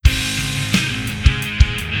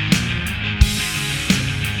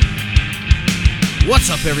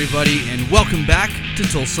What's up, everybody, and welcome back to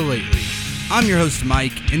Tulsa Lately. I'm your host,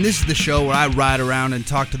 Mike, and this is the show where I ride around and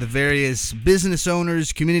talk to the various business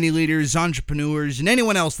owners, community leaders, entrepreneurs, and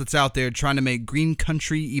anyone else that's out there trying to make green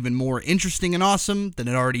country even more interesting and awesome than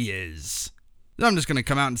it already is. I'm just going to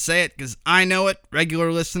come out and say it because I know it,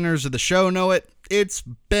 regular listeners of the show know it. It's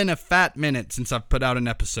been a fat minute since I've put out an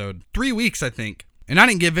episode. 3 weeks, I think. And I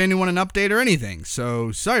didn't give anyone an update or anything,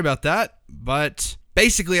 so sorry about that, but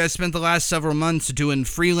basically, I spent the last several months doing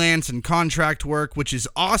freelance and contract work, which is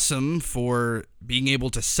awesome for being able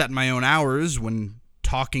to set my own hours when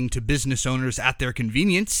talking to business owners at their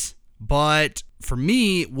convenience. But for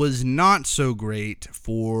me, it was not so great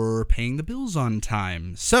for paying the bills on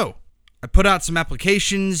time. So I put out some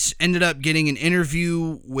applications, ended up getting an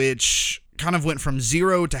interview, which kind of went from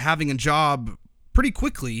zero to having a job pretty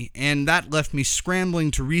quickly, and that left me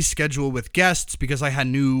scrambling to reschedule with guests because I had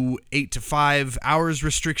new 8 to 5 hours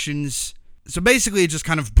restrictions. So basically, it just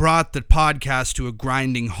kind of brought the podcast to a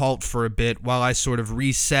grinding halt for a bit while I sort of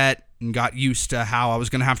reset and got used to how I was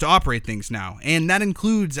going to have to operate things now. And that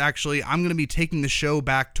includes, actually, I'm going to be taking the show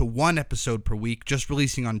back to 1 episode per week, just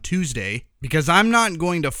releasing on Tuesday, because I'm not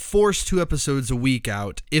going to force 2 episodes a week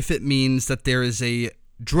out if it means that there is a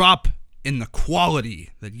drop in the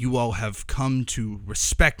quality that you all have come to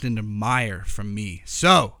respect and admire from me.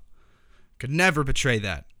 So, could never betray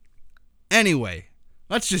that. Anyway,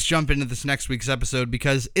 let's just jump into this next week's episode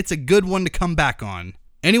because it's a good one to come back on.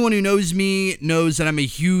 Anyone who knows me knows that I'm a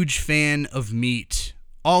huge fan of meat.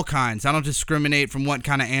 All kinds. I don't discriminate from what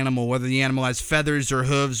kind of animal, whether the animal has feathers or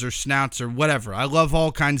hooves or snouts or whatever. I love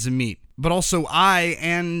all kinds of meat. But also I,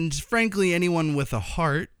 and frankly anyone with a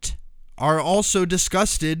heart, are also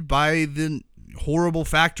disgusted by the horrible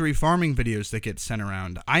factory farming videos that get sent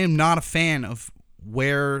around. I am not a fan of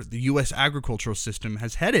where the U.S. agricultural system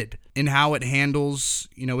has headed and how it handles,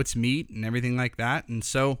 its meat and everything like that. And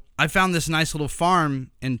so I found this nice little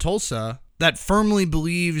farm in Tulsa that firmly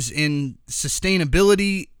believes in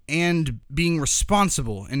sustainability and being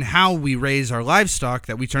responsible in how we raise our livestock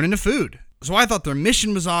that we turn into food. So I thought their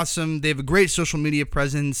mission was awesome. They have a great social media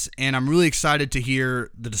presence, and I'm really excited to hear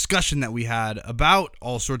the discussion that we had about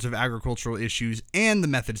all sorts of agricultural issues and the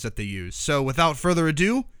methods that they use. So without further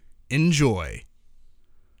ado, enjoy.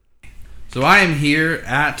 So I am here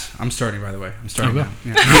I'm starting, by the way. I'm starting now.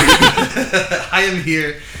 Yeah. I am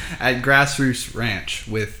here at Grassroots Ranch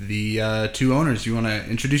with the 2 owners. You want to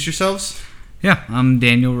introduce yourselves? Yeah, I'm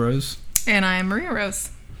Daniel Rose. And I'm Maria Rose.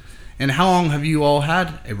 And how long have you all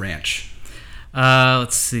had a ranch?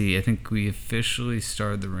 Let's see. I think we officially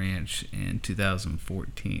started the ranch in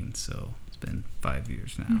 2014, so it's been 5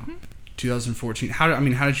 years now. Mm-hmm. 2014. How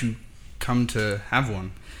did you come to have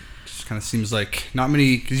one? It just kind of seems like not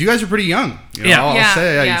many, because you guys are pretty young. I'll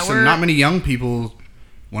say so not many young people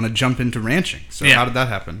want to jump into ranching. So how did that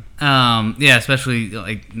happen? Especially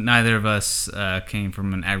like neither of us came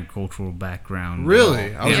from an agricultural background.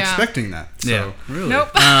 Really? I was expecting that. So, yeah. Really?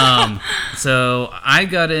 Nope. So I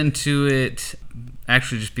got into it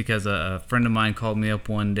actually just because a friend of mine called me up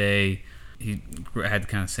one day. He had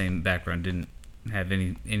kind of the same background, didn't have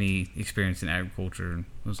any experience in agriculture, and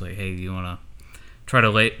was like, "Hey, do you want to try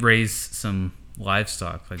to raise some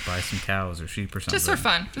livestock, like buy some cows or sheep or something?" Just for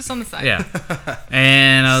fun, just on the side. Yeah.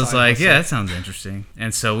 And I was like, yeah, that sounds interesting.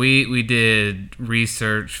 And so we did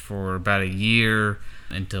research for about a year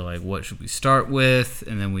into like what should we start with,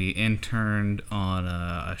 and then we interned on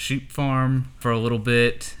a sheep farm for a little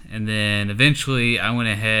bit, and then eventually I went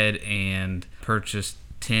ahead and purchased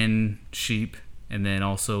 10 sheep, and then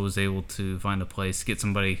also was able to find a place, get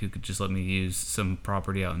somebody who could just let me use some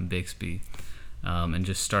property out in Bixby, and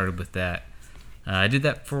just started with that. I did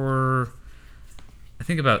that for, I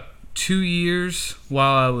think, about 2 years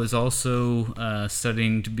while I was also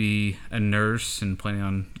studying to be a nurse and planning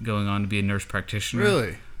on going on to be a nurse practitioner.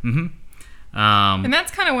 Really? Mm-hmm. And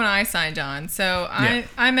that's kind of when I signed on. So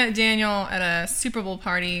I met Daniel at a Super Bowl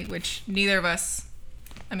party, which neither of us,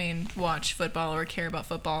 watch football or care about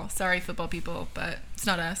football. Sorry, football people, but it's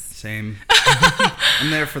not us. Same. I'm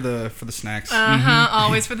there for the snacks.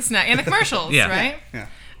 Always for the snack and the commercials, right? Yeah.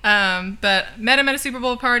 But met him at a Super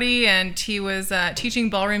Bowl party, and he was teaching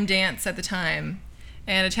ballroom dance at the time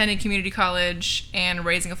and attending community college and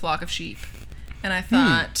raising a flock of sheep. And I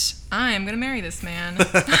thought, I am going to marry this man.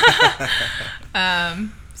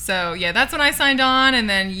 So, that's when I signed on, and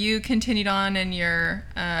then you continued on in your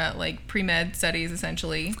pre-med studies,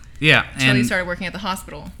 essentially. Yeah. Until you started working at the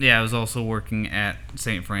hospital. Yeah, I was also working at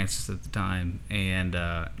St. Francis at the time, and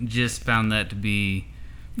just found that to be,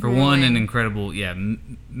 for one, an incredible,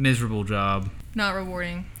 miserable job. Not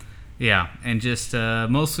rewarding. Yeah, and just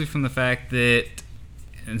mostly from the fact that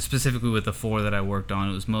and specifically with the 4 that I worked on,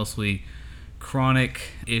 it was mostly chronic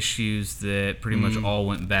issues that pretty much all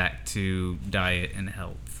went back to diet and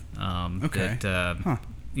health.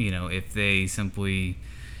 If they simply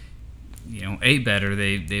ate better,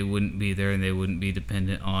 they wouldn't be there, and they wouldn't be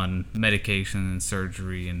dependent on medication and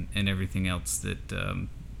surgery and everything else that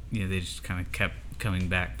they just kind of kept coming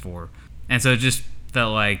back for. And so it just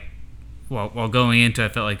felt like, while going into it, I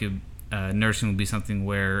felt like nursing would be something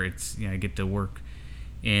where it's, I get to work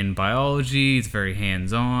in biology, it's very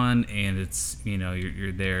hands-on, and it's,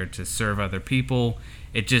 you're there to serve other people.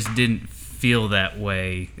 It just didn't feel that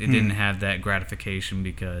way. It didn't have that gratification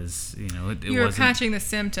because, it wasn't... You were patching the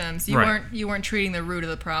symptoms. You Right. weren't treating the root of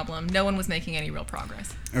the problem. No one was making any real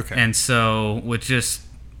progress. Okay. And so, with just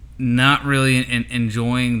not really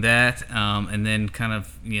enjoying that, and then kind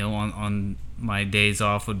of, on my days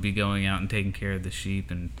off would be going out and taking care of the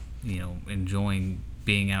sheep and, enjoying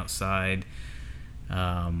being outside,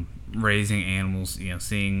 raising animals,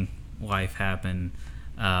 seeing life happen.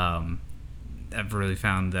 I've really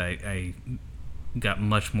found that I got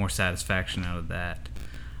much more satisfaction out of that.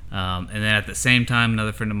 And then at the same time,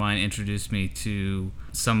 another friend of mine introduced me to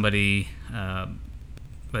somebody by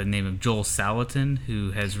the name of Joel Salatin,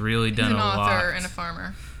 who has really done He's an a lot author and a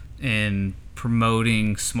farmer in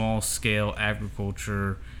promoting small-scale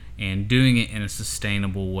agriculture and doing it in a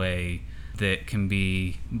sustainable way that can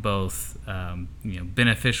be both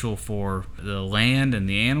beneficial for the land and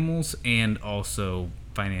the animals, and also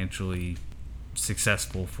financially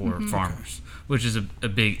successful for farmers, which is a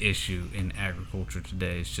big issue in agriculture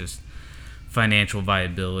today. It's just financial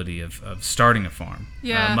viability of starting a farm,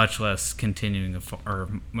 much less continuing a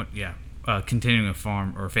farm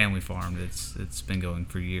or family farm that's been going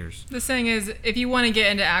for years. The saying is, if you want to get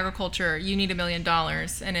into agriculture, you need $1 million,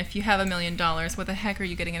 and if you have $1 million, what the heck are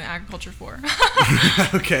you getting into agriculture for?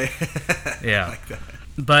 Okay. Yeah. I like that.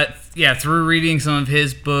 But yeah, through reading some of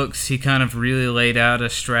his books, he kind of really laid out a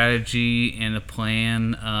strategy and a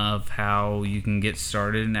plan of how you can get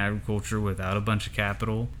started in agriculture without a bunch of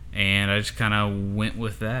capital, and I just kind of went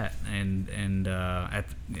with that, and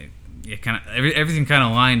everything kind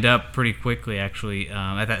of lined up pretty quickly. Actually,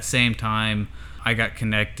 at that same time, I got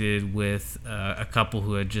connected with a couple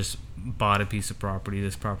who had just bought a piece of property.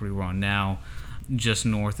 This property we're on now, just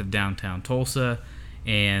north of downtown Tulsa.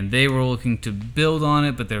 And they were looking to build on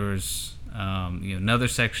it, but there was another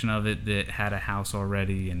section of it that had a house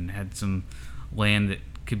already and had some land that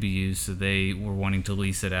could be used, so they were wanting to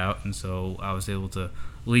lease it out. And so I was able to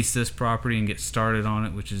lease this property and get started on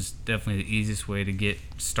it, which is definitely the easiest way to get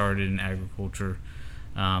started in agriculture.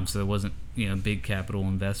 So there wasn't big capital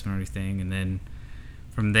investment or anything. And then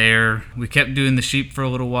from there, we kept doing the sheep for a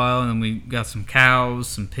little while, and then we got some cows,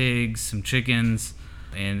 some pigs, some chickens,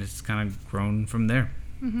 and it's kind of grown from there.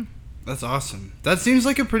 Mm-hmm. That's awesome. That seems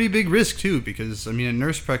like a pretty big risk too, because a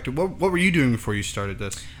nurse practice. What were you doing before you started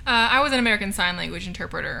this? I was an American Sign Language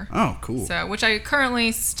interpreter. Oh, cool. So, which I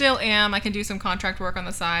currently still am. I can do some contract work on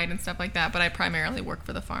the side and stuff like that, but I primarily work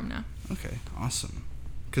for the farm now. Okay, awesome.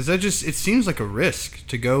 Because it seems like a risk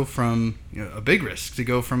to go from a big risk to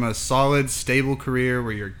go from a solid, stable career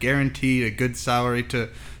where you're guaranteed a good salary to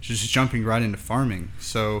just jumping right into farming.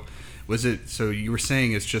 So. So you were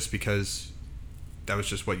saying it's just because that was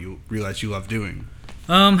just what you realized you loved doing?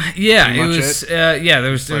 Yeah, it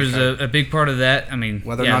was. There was a big part of that.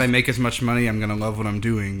 Whether or not I make as much money, I'm gonna love what I'm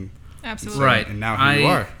doing. Absolutely. Right. And now here you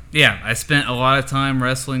are. Yeah, I spent a lot of time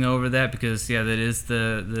wrestling over that because that is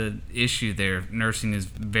the issue there. Nursing is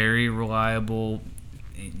very reliable.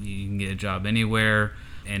 You can get a job anywhere,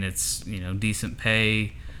 and it's decent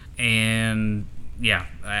pay, and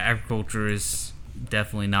agriculture is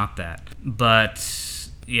definitely not that. But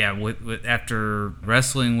with after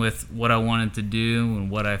wrestling with what I wanted to do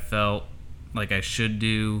and what I felt like I should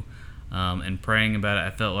do, and praying about it,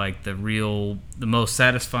 I felt like the most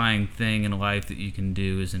satisfying thing in life that you can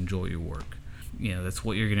do is enjoy your work. That's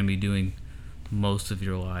what you're going to be doing most of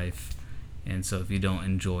your life, and so if you don't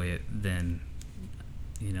enjoy it, then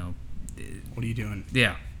what are you doing?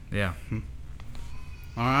 Yeah. All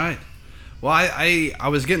right. Well, I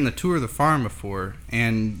was getting the tour of the farm before,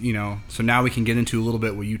 and so now we can get into a little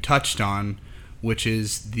bit what you touched on, which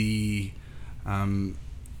is the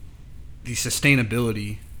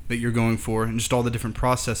sustainability that you're going for and just all the different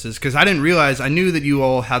processes. Because I didn't realize, I knew that you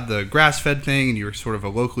all had the grass-fed thing and you were sort of a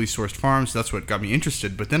locally sourced farm, so that's what got me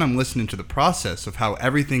interested. But then I'm listening to the process of how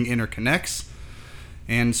everything interconnects,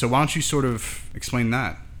 and so why don't you sort of explain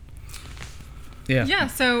that? Yeah.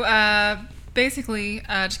 So basically, to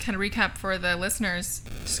kind of recap for the listeners,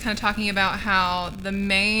 just kind of talking about how the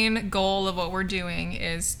main goal of what we're doing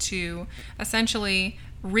is to essentially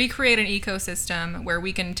recreate an ecosystem where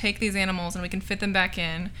we can take these animals and we can fit them back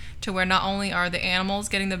in to where not only are the animals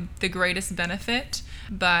getting the greatest benefit,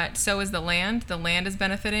 but so is the land. The land is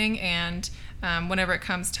benefiting, and whenever it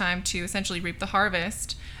comes time to essentially reap the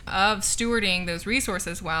harvest of stewarding those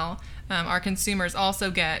resources well, our consumers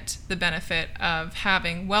also get the benefit of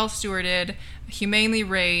having well-stewarded, humanely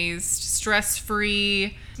raised,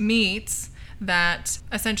 stress-free meats that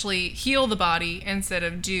essentially heal the body instead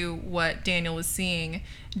of do what Daniel was seeing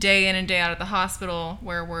day in and day out at the hospital,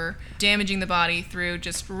 where we're damaging the body through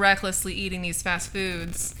just recklessly eating these fast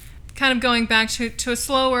foods. Kind of going back to the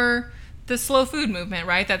slow food movement,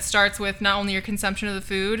 right? That starts with not only your consumption of the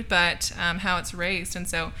food, but how it's raised. And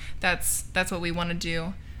so that's what we want to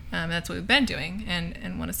do. That's what we've been doing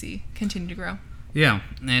and want to see continue to grow. Yeah,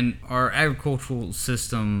 and our agricultural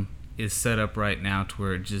system is set up right now to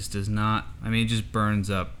where it just does not, it just burns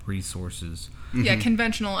up resources. Mm-hmm. Yeah,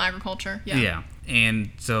 conventional agriculture. Yeah. And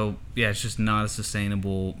so, it's just not a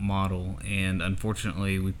sustainable model. And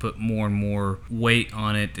unfortunately, we put more and more weight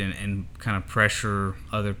on it and kind of pressure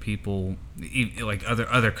other people, like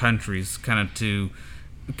other countries, kind of to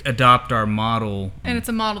adopt our model. And it's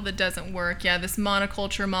a model that doesn't work. Yeah, this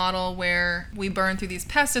monoculture model where we burn through these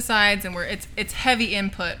pesticides and where it's heavy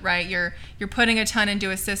input, right? You're putting a ton into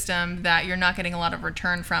a system that you're not getting a lot of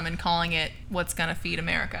return from and calling it what's going to feed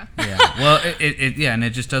America. Yeah. Well, and it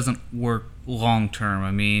just doesn't work long term.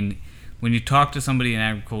 When you talk to somebody in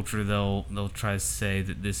agriculture, they'll try to say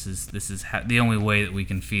that this is the only way that we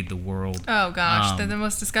can feed the world. Oh gosh, the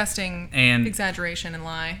most disgusting exaggeration and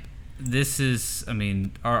lie. This is,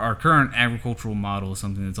 our current agricultural model is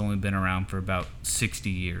something that's only been around for about 60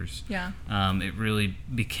 years. Yeah. It really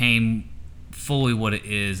became fully what it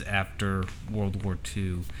is after World War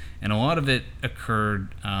II. And a lot of it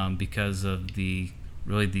occurred because of the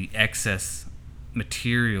excess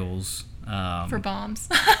materials. For bombs.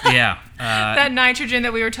 Yeah. That nitrogen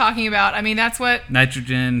that we were talking about, that's what...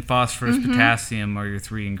 Nitrogen, phosphorus, potassium are your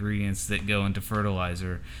three ingredients that go into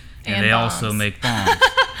fertilizer. And they bombs. Also make bombs.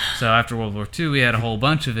 So after World War II, we had a whole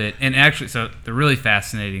bunch of it. And actually, so the really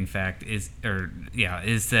fascinating fact is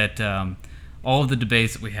that all of the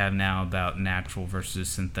debates that we have now about natural versus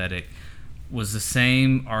synthetic was the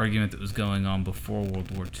same argument that was going on before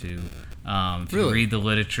World War II. If you read the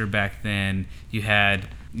literature back then, you had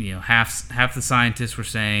half the scientists were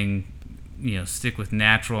saying, stick with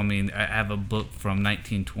natural. I have a book from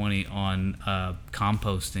 1920 on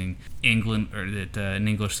composting, that an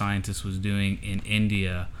English scientist was doing in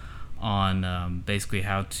India on basically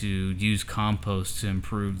how to use compost to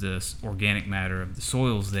improve the organic matter of the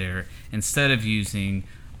soils there instead of using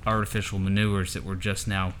artificial manures that were just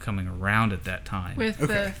now coming around at that time. With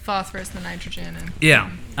the phosphorus, the nitrogen.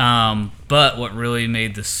 But what really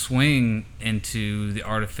made the swing into the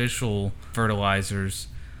artificial fertilizers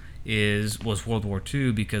was World War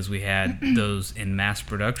II, because we had those in mass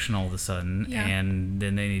production all of a sudden, and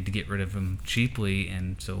then they needed to get rid of them cheaply,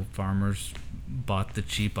 and so farmers bought the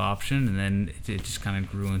cheap option, and then it just kind of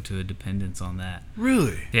grew into a dependence on that.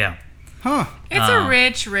 Really? Yeah. Huh. It's a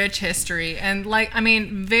rich history, and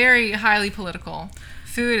very highly political.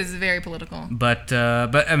 Food is very political. But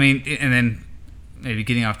and then maybe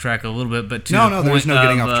getting off track a little bit, but there's no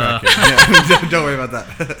getting off track. Don't worry about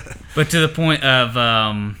that. But to the point of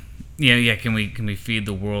can we feed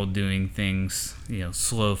the world doing things,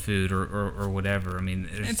 slow food or whatever?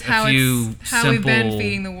 There's how we've been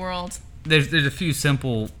feeding the world. There's a few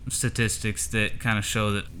simple statistics that kind of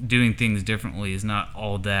show that doing things differently is not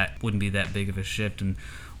wouldn't be that big of a shift. And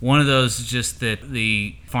one of those is just that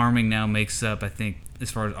the farming now makes up, I think,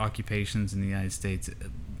 as far as occupations in the United States,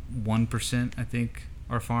 1%, I think,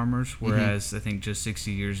 are farmers, whereas I think just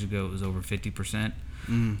 60 years ago it was over 50%.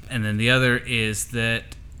 Mm-hmm. And then the other is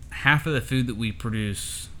that half of the food that we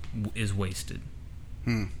produce is wasted.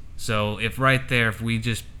 So if we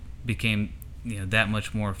just became that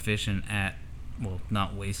much more efficient at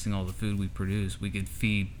not wasting all the food we produce, we could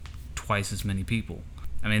feed twice as many people.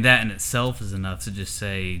 That in itself is enough to just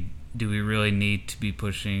say, do we really need to be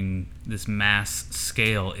pushing this mass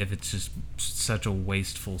scale if it's just such a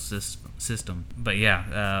wasteful system? But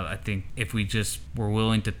I think if we just were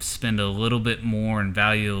willing to spend a little bit more and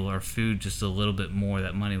value our food just a little bit more,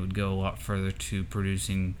 that money would go a lot further to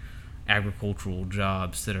producing agricultural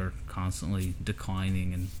jobs that are constantly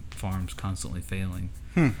declining and farms constantly failing.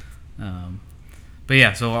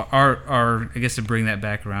 So our I guess to bring that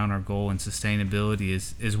back around, our goal in sustainability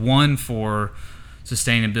is one, for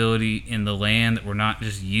sustainability in the land, that we're not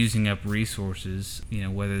just using up resources,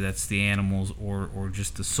 whether that's the animals or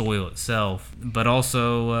just the soil itself, but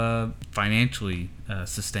also financially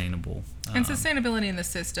sustainable. And sustainability in the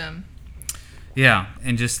system. Yeah,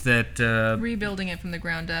 and just that... rebuilding it from the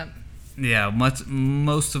ground up. Yeah,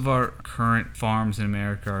 most of our current farms in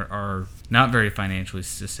America are not very financially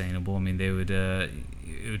sustainable. I mean, they would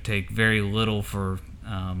it would take very little for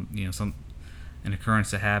an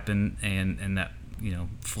occurrence to happen, and that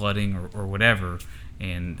flooding or whatever,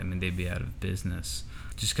 and I mean they'd be out of business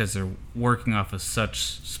just because they're working off of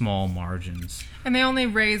such small margins. And they only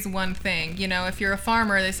raise one thing. If you're a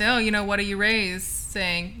farmer, they say, oh, what do you raise?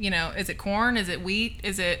 Saying, is it corn? Is it wheat?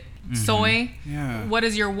 Is it soy? Yeah. What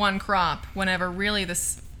is your one crop? Whenever really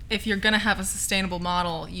if you're going to have a sustainable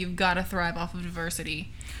model, you've got to thrive off of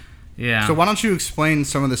diversity. Yeah. So why don't you explain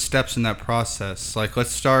some of the steps in that process? Like,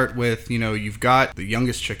 let's start with, you've got the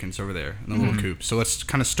youngest chickens over there in the little coop. So let's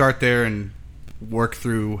kind of start there and work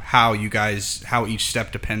through how each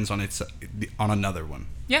step depends on another one.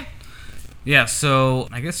 Yeah. Yeah, so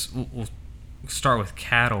I guess we'll start with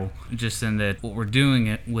cattle, just in that what we're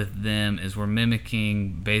doing with them is we're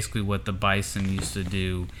mimicking basically what the bison used to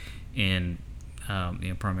do in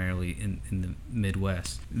primarily in the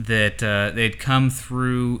Midwest. That they'd come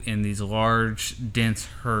through in these large, dense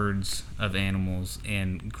herds of animals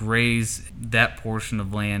and graze that portion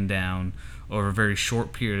of land down over a very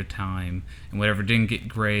short period of time, and whatever didn't get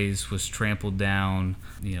grazed was trampled down.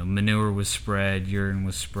 Manure was spread, urine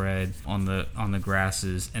was spread on the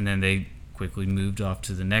grasses, and then they quickly moved off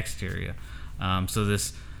to the next area. So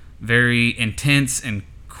this very intense and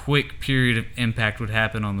quick period of impact would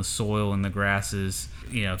happen on the soil and the grasses.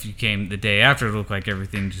 If you came the day after, it looked like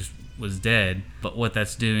everything just was dead. But what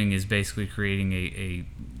that's doing is basically creating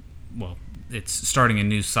it's starting a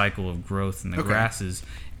new cycle of growth in the grasses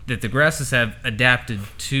that the grasses have adapted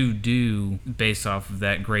to do based off of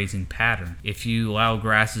that grazing pattern. If you allow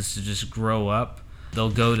grasses to just grow up, they'll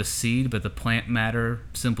go to seed, but the plant matter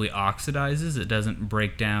simply oxidizes. It doesn't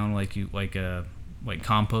break down like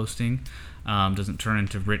composting. Doesn't turn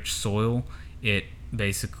into rich soil. It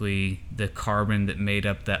basically, the carbon that made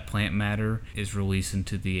up that plant matter is released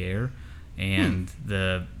into the air, and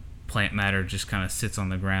the plant matter just kind of sits on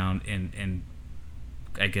the ground and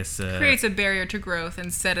I guess creates a barrier to growth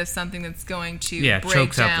instead of something that's going to break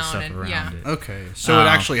chokes down out the stuff around it. Okay, so it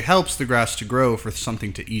actually helps the grass to grow for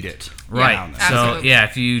something to eat it. Right. So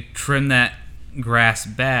if you trim that grass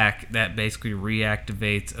back, that basically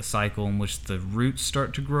reactivates a cycle in which the roots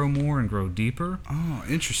start to grow more and grow deeper. Oh,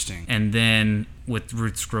 interesting. And then with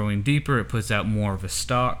roots growing deeper, it puts out more of a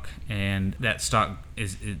stalk, and that stalk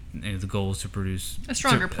the goal is to produce a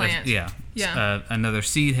stronger plant. Another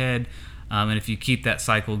seed head. And if you keep that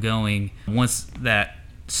cycle going, once that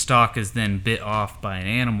stalk is then bit off by an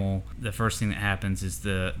animal, the first thing that happens is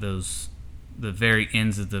the very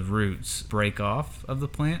ends of the roots break off of the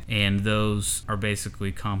plant, and those are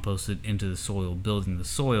basically composted into the soil, building the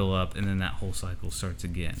soil up, and then that whole cycle starts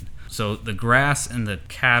again. So the grass and the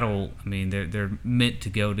cattle, I mean, they're meant to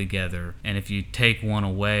go together, and if you take one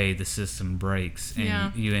away, the system breaks,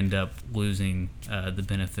 and you end up losing the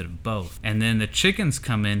benefit of both. And then the chickens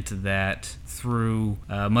come into that through,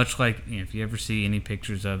 much like, if you ever see any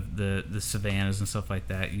pictures of the savannas and stuff like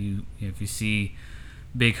that, if you see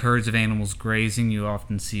big herds of animals grazing, you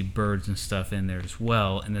often see birds and stuff in there as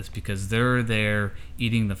well, and that's because they're there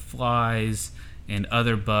eating the flies and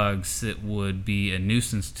other bugs that would be a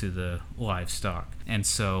nuisance to the livestock. And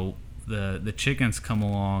so the chickens come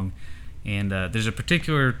along, and there's a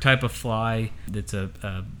particular type of fly that's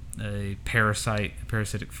a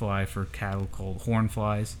parasitic fly for cattle called horn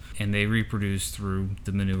flies, and they reproduce through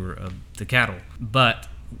the manure of the cattle. But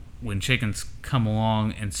when chickens come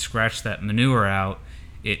along and scratch that manure out,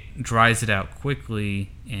 it dries it out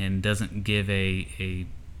quickly and doesn't give a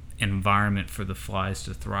environment for the flies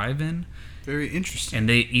to thrive in. Very interesting. And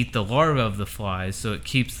they eat the larvae of the flies, so it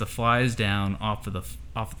keeps the flies down off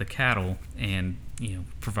of the cattle, and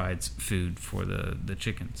provides food for the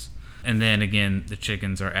chickens. And then again, the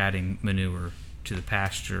chickens are adding manure to the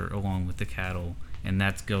pasture along with the cattle, and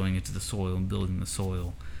that's going into the soil and building the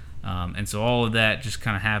soil. And so all of that just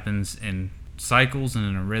kind of happens in cycles and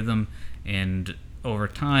in a rhythm, and over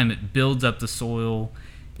time it builds up the soil,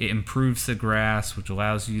 it improves the grass, which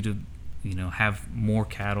allows you to have more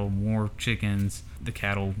cattle, more chickens. The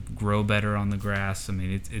cattle grow better on the grass. I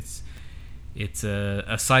mean, it's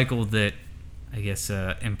a cycle that I guess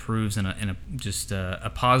improves in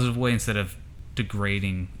a positive way instead of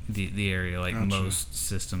degrading the area like most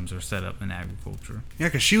systems are set up in agriculture. Yeah,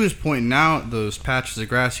 because she was pointing out those patches of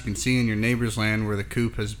grass you can see in your neighbor's land where the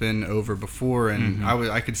coop has been over before, and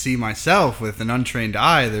I could see myself with an untrained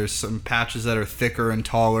eye. There's some patches that are thicker and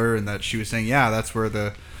taller, and that she was saying, yeah, that's where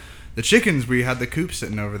the chickens, we had the coop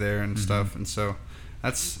sitting over there and stuff, and so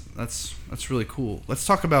that's really cool. Let's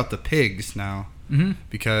talk about the pigs now,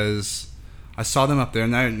 because I saw them up there.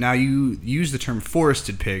 Now you use the term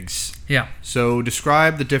forested pigs. Yeah. So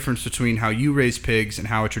describe the difference between how you raise pigs and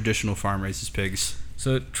how a traditional farm raises pigs.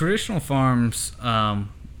 So traditional farms,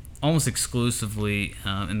 almost exclusively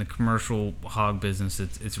in the commercial hog business,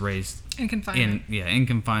 it's raised in confinement. In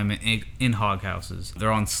confinement in hog houses.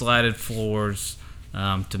 They're on slatted floors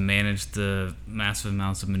to manage the massive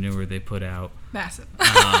amounts of manure they put out. Massive.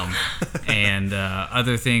 And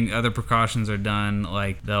other precautions are done,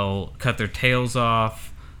 like they'll cut their tails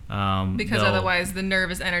off. Because otherwise the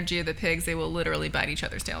nervous energy of the pigs, they will literally bite each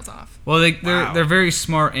other's tails off. Well, they're very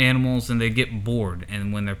smart animals, and they get bored.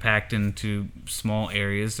 And when they're packed into small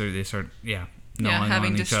areas, they start gnawing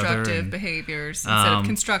having on each other. destructive behaviors instead of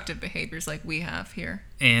constructive behaviors like we have here.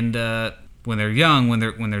 And when they're young, when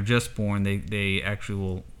they're just born, they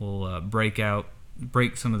actually will break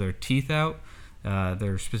some of their teeth out.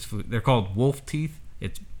 They're called wolf teeth.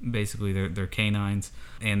 It's basically their canines,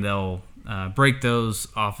 and they'll break those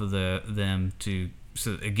off of them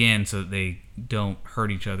so that they don't hurt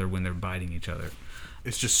each other when they're biting each other.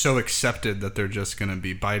 It's just so accepted that they're just going to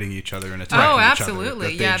be biting each other and attacking each other. Oh,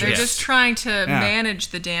 absolutely. They're just trying to manage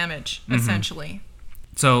the damage, essentially.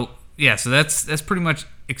 So that's pretty much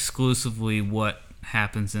exclusively what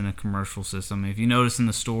happens in a commercial system. If you notice in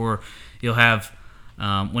the store, you'll have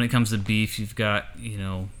when it comes to beef, you've got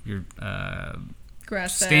your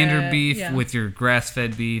grass-fed, standard beef with your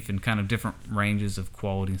grass-fed beef and kind of different ranges of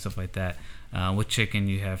quality and stuff like that. With chicken,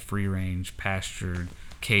 you have free range, pastured,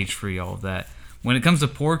 cage-free, all of that. When it comes to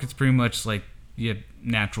pork, it's pretty much like you have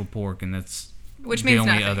natural pork, and that's which the means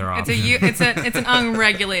only nothing. Other option. It's an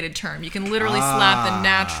unregulated term. You can literally slap the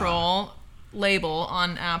natural label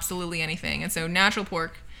on absolutely anything, and so natural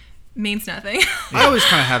pork means nothing. I always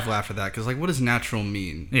kind of have laughed at that, because what does natural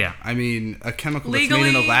mean? Yeah. I mean, a chemical that's made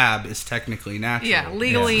in a lab is technically natural. Yeah,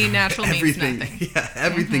 legally natural means nothing. Yeah,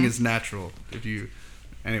 everything is natural.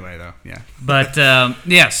 Anyway, though, yeah. But,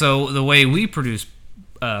 so the way we produce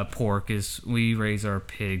pork is we raise our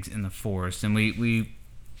pigs in the forest, and we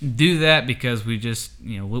do that because we just,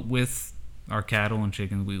 with our cattle and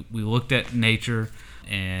chickens, we looked at nature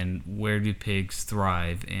and where do pigs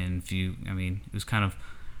thrive, and it was kind of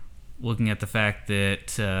looking at the fact that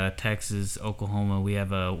Texas, Oklahoma, we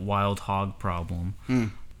have a wild hog problem.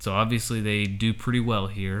 So obviously they do pretty well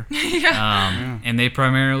here. And they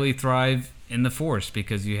primarily thrive in the forest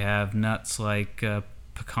because you have nuts like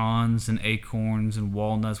pecans and acorns and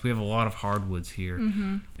walnuts. We have a lot of hardwoods here.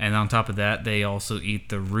 And on top of that, they also eat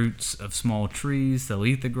the roots of small trees. They'll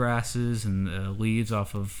eat the grasses and the leaves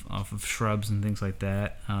off of shrubs and things like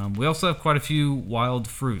that. We also have quite a few wild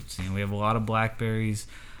fruits. We have a lot of blackberries.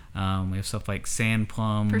 We have stuff like sand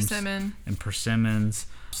plums and persimmons.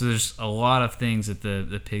 So there's a lot of things that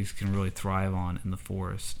the pigs can really thrive on in the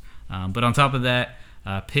forest. But on top of that,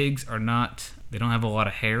 pigs they don't have a lot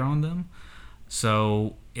of hair on them.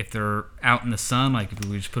 So if they're out in the sun, like if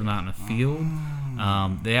we just put them out in a field,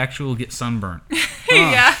 they actually will get sunburnt.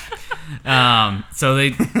 So they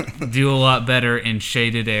do a lot better in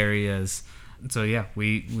shaded areas. So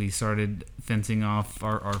we started fencing off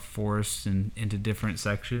our forests into different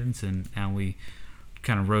sections, and now we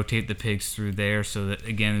kind of rotate the pigs through there so that,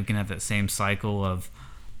 again, we can have that same cycle of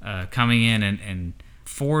coming in and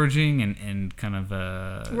foraging and kind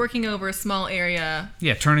of working over a small area.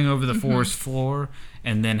 Yeah, turning over the forest floor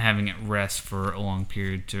and then having it rest for a long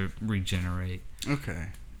period to regenerate. Okay,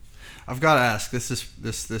 I've got to ask. This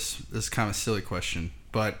is kind of a silly question,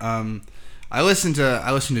 but I listen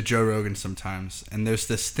to Joe Rogan sometimes, and there's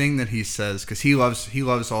this thing that he says, because he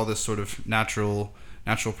loves all this sort of natural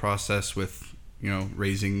process with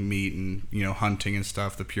raising meat and hunting and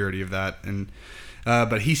stuff, the purity of that, and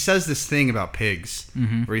but he says this thing about pigs,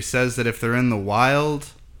 where he says that if they're in the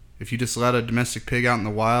wild, if you just let a domestic pig out in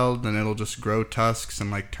the wild, then it'll just grow tusks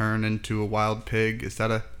and turn into a wild pig. Is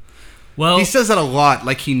that a... Well, he says that a lot,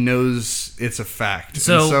 like he knows it's a fact.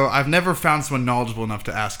 So I've never found someone knowledgeable enough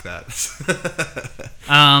to ask that.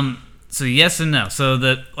 So yes and no. So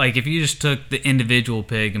if you just took the individual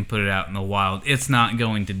pig and put it out in the wild, it's not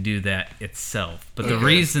going to do that itself. But the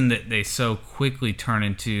reason that they so quickly turn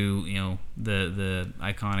into the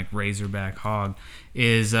iconic Razorback hog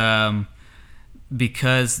is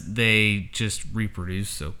because they just reproduce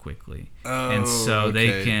so quickly. Oh, and so okay.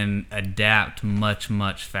 they can adapt much,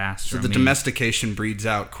 much faster. So the domestication breeds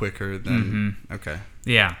out quicker than... Okay.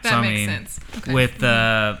 Yeah. That so, makes sense. Okay.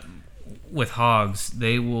 With hogs,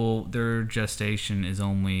 their gestation is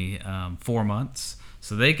only 4 months.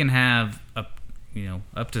 So they can have up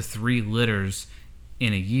to 3 litters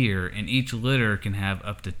in a year, and each litter can have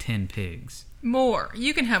up to 10 pigs. More.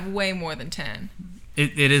 You can have way more than 10.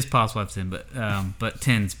 It is possible to have 10, but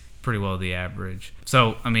 10's pretty well the average.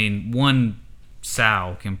 So, I mean, one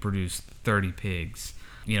sow can produce 30 pigs,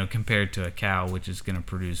 compared to a cow, which is going to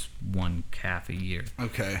produce 1 calf a year.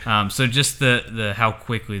 Okay. So just the how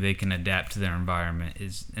quickly they can adapt to their environment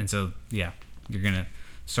you're going to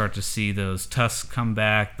start to see those tusks come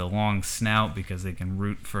back, the long snout, because they can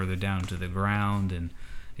root further down to the ground, and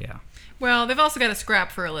yeah. Well, they've also got to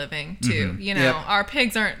scrap for a living too. Yep. Our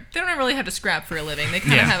pigs they don't really have to scrap for a living. They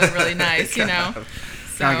kind of have it really nice, Kind of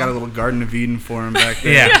got a little Garden of Eden for them back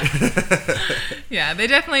there. Yeah. Yeah, they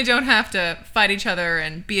definitely don't have to fight each other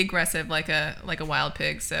and be aggressive like a wild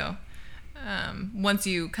pig. So once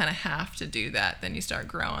you kind of have to do that, then you start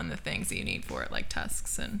growing the things that you need for it, like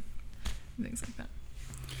tusks and things like that.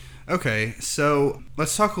 Okay, so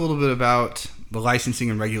let's talk a little bit about the licensing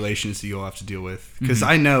and regulations that you'll have to deal with. Because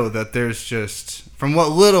I know that there's from what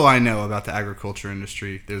little I know about the agriculture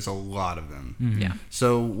industry, there's a lot of them. Mm-hmm. Yeah.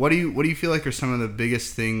 So what do you feel like are some of the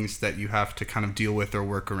biggest things that you have to kind of deal with or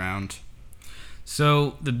work around?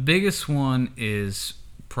 So the biggest one is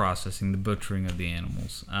processing, the butchering of the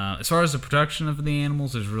animals. As far as the production of the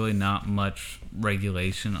animals, there's really not much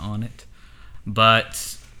regulation on it.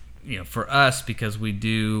 But for us, because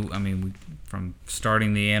from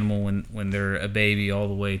starting the animal when they're a baby all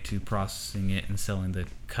the way to processing it and selling the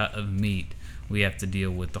cut of meat, we have to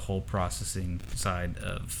deal with the whole processing side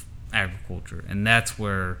of agriculture. And that's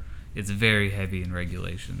where it's very heavy in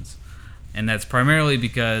regulations. And that's primarily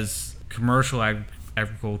because commercial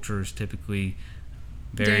agriculture is typically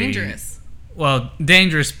very... dangerous. Well,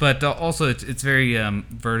 dangerous, but also it's very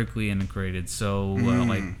vertically integrated. So,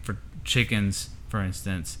 like for chickens, for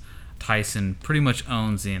instance, Tyson pretty much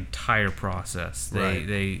owns the entire process.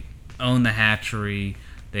 They own the hatchery,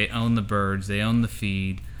 they own the birds, they own the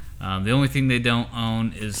feed. The only thing they don't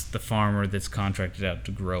own is the farmer that's contracted out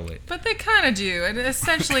to grow it. But they kind of do. It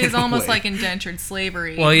essentially is almost like indentured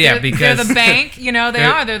slavery. Well, yeah, they're because... they're the bank.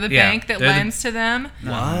 They're the bank that lends to them.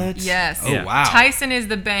 What? Yes. Oh, wow. Tyson is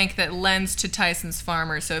the bank that lends to Tyson's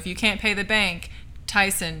farmers. So if you can't pay the bank,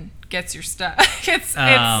 Tyson gets your stuff.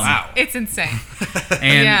 It's insane.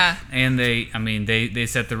 And they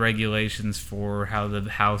set the regulations for how the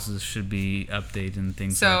houses should be updated and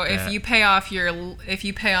things like that. So if you pay off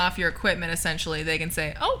your equipment, essentially they can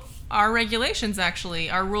say, "Oh, our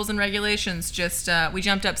rules and regulations we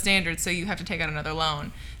jumped up standards, so you have to take out another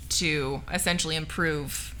loan to essentially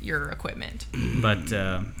improve your equipment." But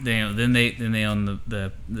then they own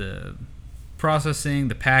the processing,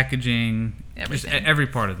 the packaging, every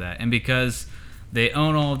part of that. And because they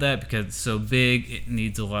own all of that, because it's so big, it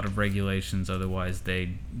needs a lot of regulations. Otherwise,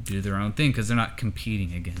 they do their own thing because they're not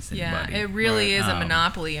competing against anybody. Yeah, it really is a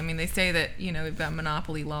monopoly. They say that we've got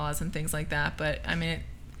monopoly laws and things like that, but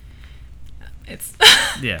it's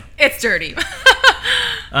it's dirty.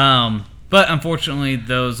 But unfortunately,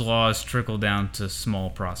 those laws trickle down to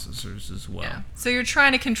small processors as well. Yeah. So you're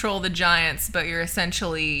trying to control the giants, but you're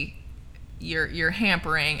essentially you're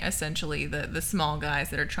hampering essentially the small guys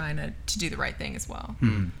that are trying to do the right thing as well.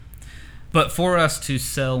 But for us to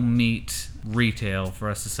sell meat retail, for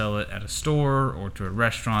us to sell it at a store or to a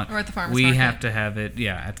restaurant, or at the farmer's market, have to have it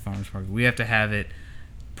at the farmer's market. We have to have it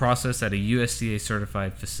processed at a USDA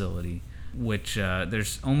certified facility, which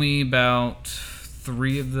there's only about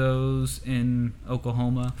 3 of those in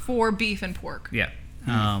Oklahoma for beef and pork. Yeah.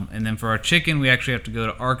 And then for our chicken, we actually have to go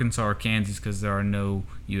to Arkansas or Kansas because there are no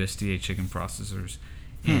USDA chicken processors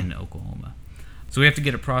in Oklahoma. So we have to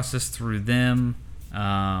get it processed through them,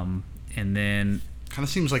 and then... Kind of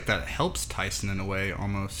seems like that helps Tyson in a way,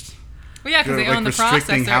 almost. Well, yeah, because they own the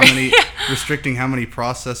processor. Restricting how many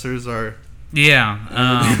processors are... Yeah.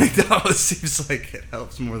 That always seems like it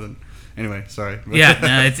helps more than... Anyway, sorry. Yeah,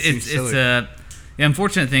 no, it's the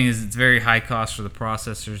unfortunate thing is it's very high cost for the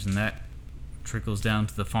processors, and that trickles down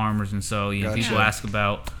to the farmers. And so people ask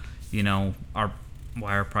about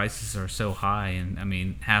why our prices are so high,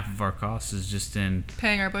 and half of our cost is just in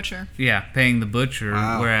paying our butcher. Yeah, paying the butcher.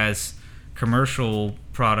 Wow. Whereas commercial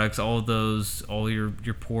products, all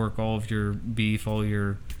your pork, all of your beef, all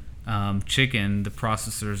your chicken, the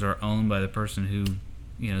processors are owned by the person who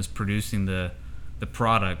is producing the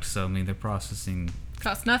product. So their processing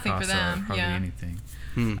costs nothing for them. Hardly anything.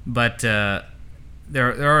 Hmm. But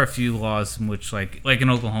there are a few laws in which, like in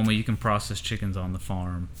Oklahoma, you can process chickens on the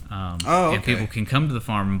farm. Okay. And people can come to the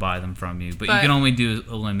farm and buy them from you, but you can only do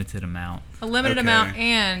a limited amount. A limited amount,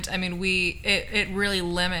 and I mean, it really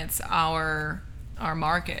limits our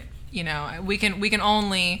market. You know, we can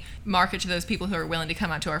only market to those people who are willing to come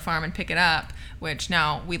out to our farm and pick it up, which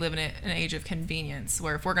now we live in an age of convenience,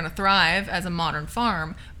 where if we're going to thrive as a modern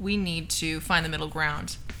farm, we need to find the middle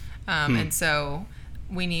ground. And so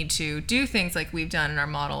we need to do things like we've done in our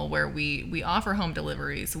model, where we offer home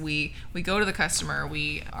deliveries. We go to the customer.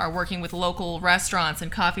 We are working with local restaurants and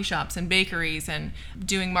coffee shops and bakeries and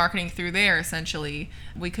doing marketing through there, essentially.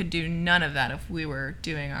 We could do none of that if we were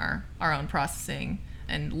doing our own processing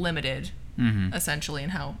and limited, essentially, in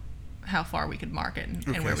how far we could market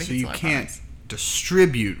and where we could sell our products.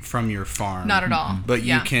 Distribute from your farm. Not at all. But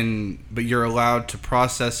but you're allowed to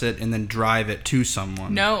process it and then drive it to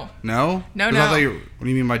someone. No. No? No. What do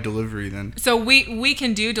you mean by delivery then? So we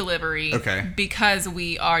can do delivery because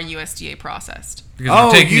we are USDA processed.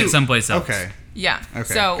 Because we're taking it someplace else. Okay. Yeah. Okay.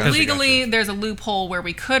 So legally, there's a loophole where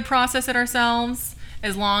we could process it ourselves,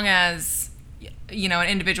 as long as an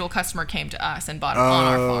individual customer came to us and bought it on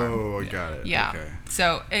our farm. Oh, I got it. Yeah. Okay.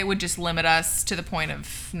 So it would just limit us to the point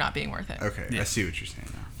of not being worth it. Okay. I see what you're saying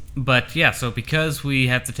now. But yeah, so because we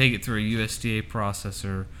have to take it through a USDA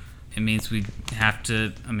processor, it means we have to.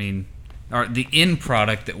 The end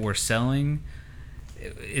product that we're selling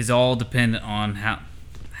is all dependent on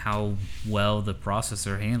how well the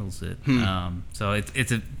processor handles it. So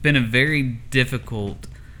it's been a very difficult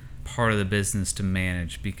part of the business to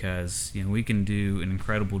manage, because we can do an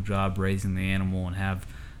incredible job raising the animal and have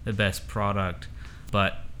the best product,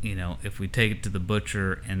 but if we take it to the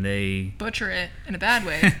butcher and they butcher it in a bad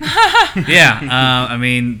way.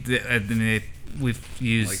 We've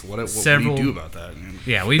used what several. do you do about that?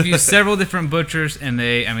 Yeah, we've used several different butchers, and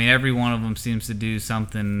every one of them seems to do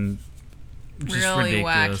something just really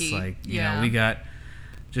ridiculous. Wacky. Like we got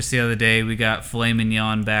just the other day we got filet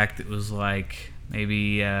mignon back that was like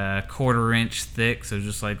maybe a quarter-inch thick, so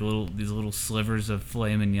just like these little slivers of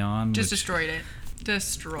filet mignon. Just destroyed it.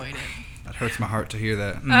 That hurts my heart to hear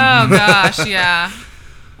that. Oh gosh, yeah.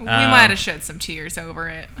 We might have shed some tears over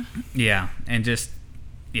it. Yeah, and just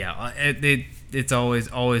it's always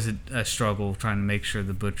a struggle trying to make sure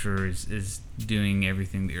the butcher is doing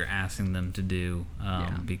everything that you're asking them to do,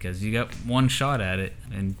 because you got one shot at it,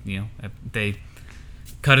 and if they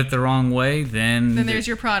cut it the wrong way, then there's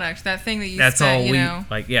your product. That thing that you that's spent,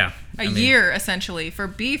 all a year essentially. For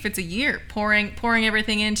beef, it's a year pouring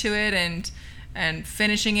everything into it and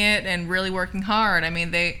finishing it and really working hard.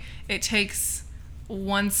 It takes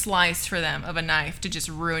one slice for them of a knife to just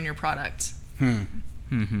ruin your product.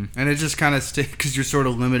 Mm-hmm. And it just kind of sticks because you're sort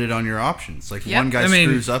of limited on your options. Like one guy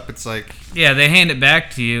screws up, it's like they hand it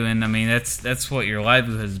back to you, and that's what your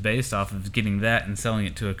livelihood is based off of, getting that and selling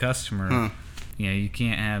it to a customer. You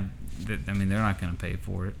can't have. They're not going to pay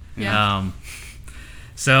for it. Yeah.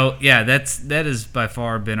 That has by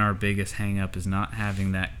far been our biggest hang-up, is not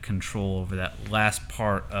having that control over that last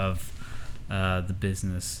part of the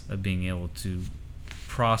business, of being able to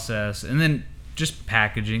process, and then just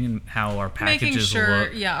packaging and how our packages will look.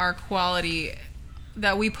 Making sure, our quality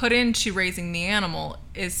that we put into raising the animal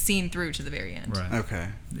is seen through to the very end. Right. Okay.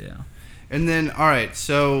 Yeah. And then, all right,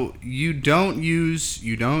 so you don't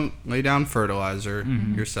lay down fertilizer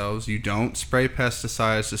yourselves. You don't spray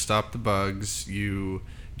pesticides to stop the bugs. You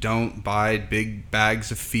don't buy big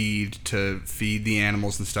bags of feed to feed the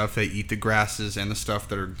animals and stuff. They eat the grasses and the stuff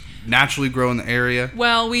that are naturally grow in the area.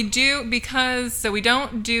 Well, we do, so we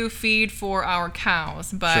don't do feed for our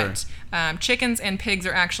cows, but chickens and pigs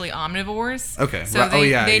are actually omnivores. Okay. So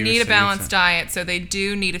they need a balanced diet, so they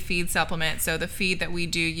do need a feed supplement. So the feed that we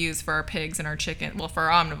do use for our pigs and our chicken, for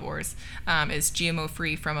our omnivores, is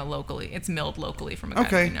GMO-free it's milled locally from a guy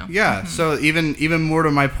that we know. Yeah. So even more to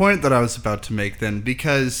my point that I was about to make then,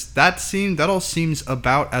 because that all seems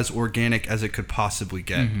about as organic as it could possibly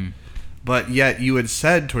get. But yet you had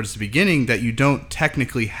said towards the beginning that you don't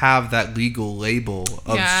technically have that legal label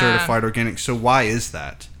of certified organic. So why is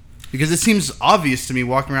that? Because it seems obvious to me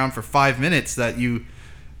walking around for 5 minutes that you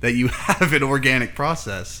have an organic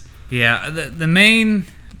process. Yeah, the main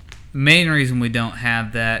reason we don't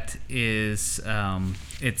have that is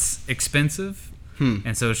it's expensive,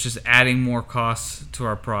 and so it's just adding more costs to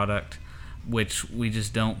our product, which we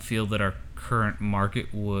just don't feel that our current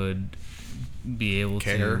market would be able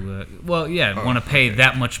to want to pay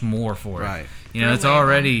that much more for it. Right. It's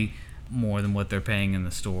already more than what they're paying in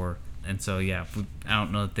the store, and so I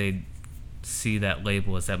don't know that they'd see that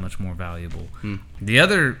label as that much more valuable. The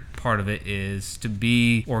other part of it is to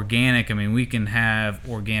be organic. I mean, we can have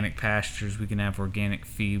organic pastures, we can have organic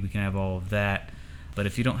feed, we can have all of that. But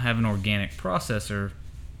if you don't have an organic processor,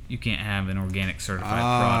 you can't have an organic certified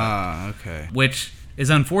product. Okay. Which is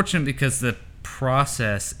unfortunate because the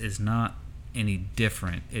process is not any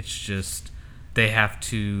different. It's just they have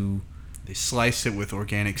to... They slice it with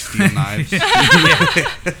organic steel knives.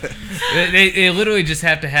 They literally just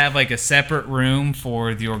have to have like a separate room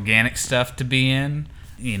for the organic stuff to be in,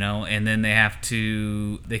 and then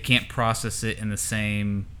they can't process it in the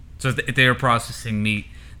same... So if they were processing meat,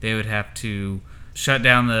 they would have to shut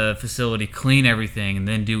down the facility, clean everything, and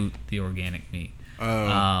then do the organic meat.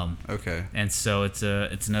 Oh, okay. And so it's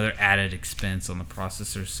another added expense on the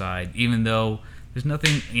processor side, even though there's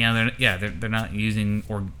nothing. They're not using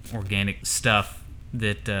organic stuff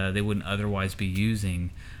that they wouldn't otherwise be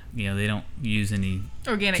using. They don't use any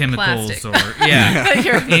organic chemicals plastic. or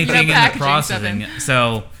anything in the processing.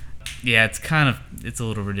 So it's a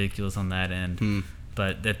little ridiculous on that end.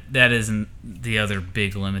 But that isn't the other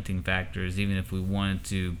big limiting factor. Is even if we wanted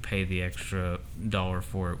to pay the extra $1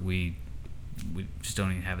 for it, we just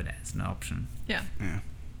don't even have it as an option. Yeah.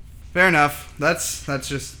 Fair enough. That's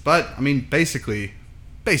just. But I mean, basically,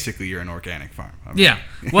 you're an organic farm. I mean, yeah.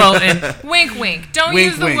 Well, and wink, wink. Don't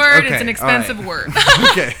wink, use the wink. word. Okay. It's an expensive word.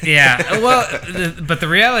 Okay. Yeah. Well, but the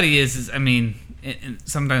reality is I mean, and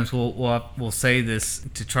sometimes we'll say this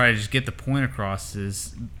to try to just get the point across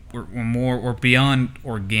is we're beyond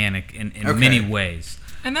organic in many ways.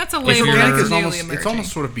 And that's a label Organic that's is newly almost emerging. it's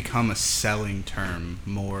almost sort of become a selling term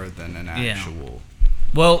more than an actual.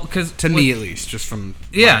 Well, because to me at least, just from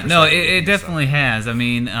yeah, no, it definitely has. I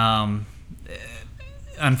mean,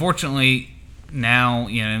 unfortunately, now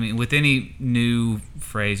I mean, with any new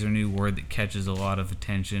phrase or new word that catches a lot of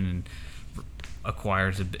attention and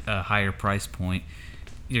acquires a higher price point,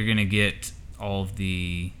 you're going to get all of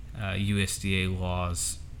the USDA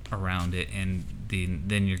laws around it, and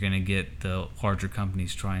then you're going to get the larger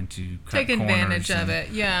companies trying to cut take advantage of it.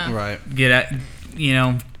 Yeah. Right.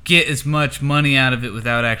 Get as much money out of it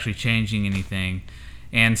without actually changing anything.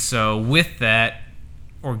 And so with that,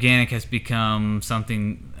 organic has become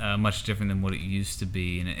something much different than what it used to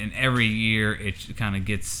be. And every year it kind of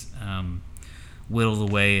gets whittled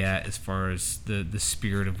away at as far as the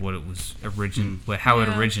spirit of what it was how it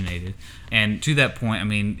originated. And to that point, I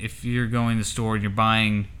mean, if you're going to the store and you're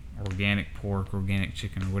buying organic pork, organic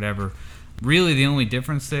chicken, or whatever, really the only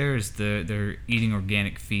difference there is they're eating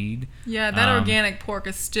organic feed. Yeah, that organic pork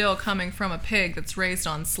is still coming from a pig that's raised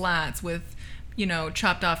on slats with,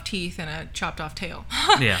 chopped off teeth and a chopped off tail.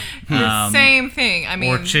 Yeah. The same thing. I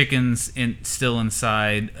mean, or chickens still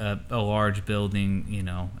inside a large building,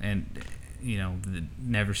 and that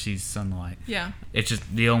never sees sunlight. Yeah. It's just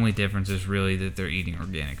the only difference is really that they're eating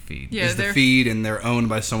organic feed. Yeah, is the feed, and they're owned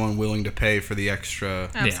by someone willing to pay for the extra.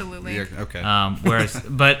 Absolutely. Okay. Whereas,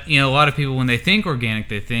 but a lot of people when they think organic,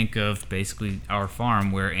 they think of basically our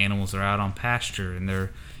farm where animals are out on pasture and they're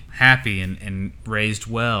happy and raised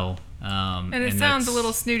well. And it sounds a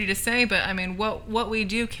little snooty to say, but I mean, what we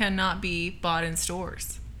do cannot be bought in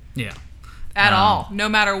stores. Yeah. At all. No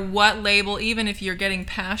matter what label, even if you're getting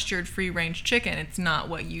pastured free-range chicken, it's not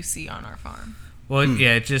what you see on our farm. Well,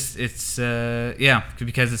 yeah, because it's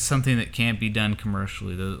something that can't be done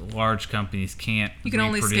commercially. The large companies can't. You can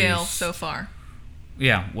only scale so far.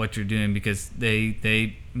 Yeah, what you're doing, because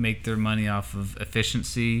they make their money off of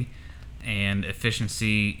efficiency, and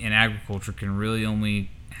efficiency in agriculture can really only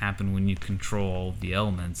happen when you control all of the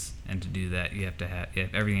elements. And to do that, you have to have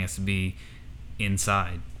everything has to be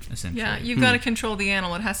inside. Essentially. Yeah, you've got to control the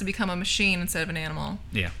animal. It has to become a machine instead of an animal.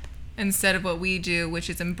 Yeah. Instead of what we do, which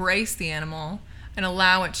is embrace the animal and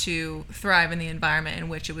allow it to thrive in the environment in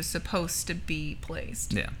which it was supposed to be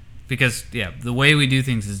placed. Yeah. Because, the way we do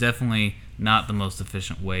things is definitely not the most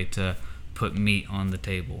efficient way to put meat on the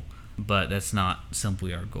table. But that's not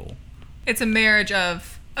simply our goal. It's a marriage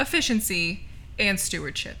of efficiency and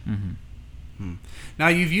stewardship. Mm-hmm. Now,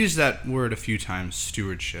 you've used that word a few times,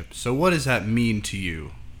 stewardship. So what does that mean to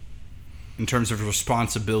you in terms of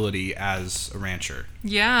responsibility as a rancher?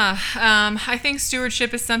 Yeah, I think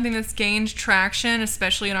stewardship is something that's gained traction,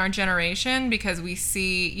 especially in our generation, because we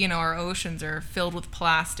see, our oceans are filled with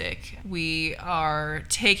plastic. We are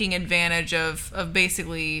taking advantage of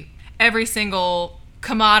basically every single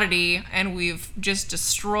commodity, and we've just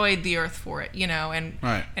destroyed the earth for it,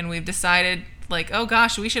 and we've decided, like, oh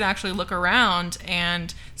gosh, we should actually look around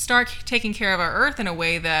and start taking care of our earth in a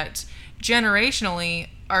way that generationally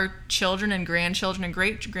our children and grandchildren and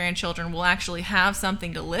great-grandchildren will actually have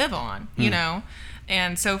something to live on,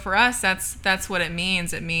 And so for us, that's what it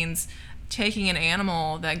means. It means taking an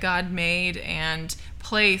animal that God made and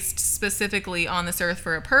placed specifically on this earth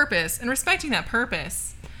for a purpose, and respecting that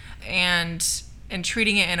purpose and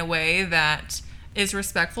treating it in a way that is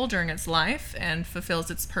respectful during its life and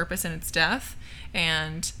fulfills its purpose in its death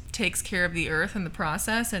and takes care of the earth in the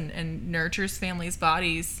process and nurtures families'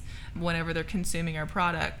 bodies whenever they're consuming our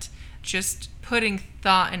product. Just putting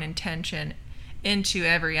thought and intention into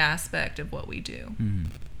every aspect of what we do. Mm-hmm.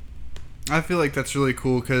 I feel like that's really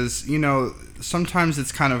cool because, sometimes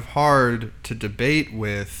it's kind of hard to debate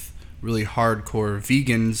with really hardcore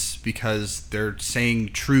vegans because they're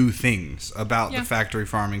saying true things about the factory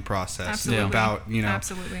farming process. Absolutely. About,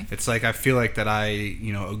 Absolutely. It's like I feel like that I,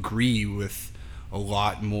 agree with a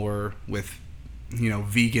lot more with,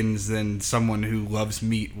 vegans than someone who loves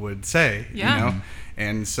meat would say,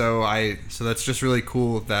 And so that's just really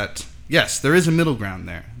cool that, yes, there is a middle ground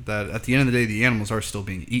there. That at the end of the day, the animals are still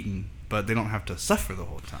being eaten, but they don't have to suffer the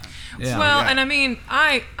whole time. Yeah. Well, and I mean,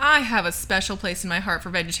 I have a special place in my heart for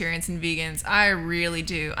vegetarians and vegans. I really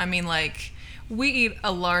do. I mean, like, Daniel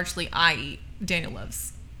loves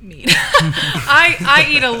meat. I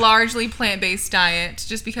eat a largely plant-based diet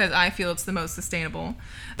just because I feel it's the most sustainable.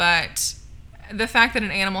 But the fact that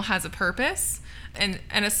an animal has a purpose, and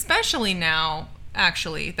especially now,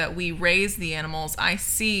 actually, that we raise the animals, I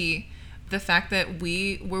see the fact that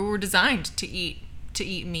we were designed to eat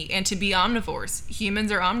meat and to be omnivores.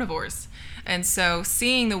 Humans are omnivores. And so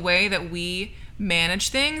seeing the way that we manage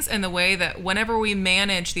things and the way that whenever we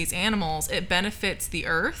manage these animals, it benefits the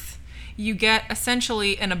earth, you get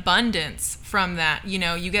essentially an abundance from that.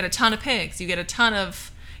 You get a ton of pigs, you get a ton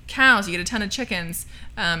of cows, you get a ton of chickens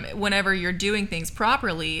whenever you're doing things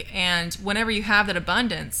properly. And whenever you have that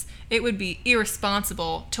abundance, it would be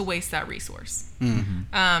irresponsible to waste that resource.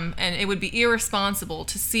 Mm-hmm. And it would be irresponsible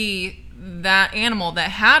to see that animal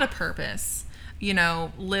that had a purpose,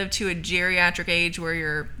 live to a geriatric age where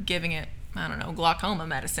you're giving it, I don't know, glaucoma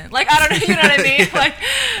medicine. Like, I don't know, you know what I mean? Like,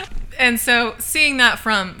 and so seeing that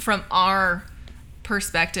from our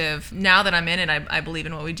perspective, now that I'm in it, I believe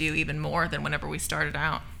in what we do even more than whenever we started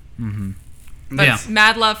out. Mm-hmm. But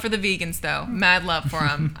mad love for the vegans, though. Mad love for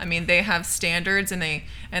them. I mean, they have standards and they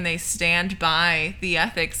stand by the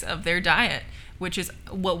ethics of their diet, which is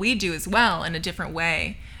what we do as well in a different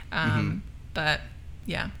way. But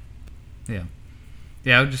yeah. I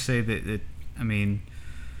would just say that I mean,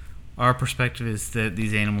 our perspective is that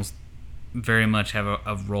these animals very much have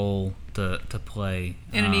a role to play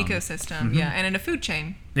in an ecosystem, and in a food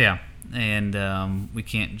chain. Yeah, and we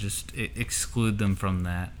can't just exclude them from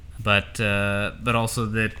that. But also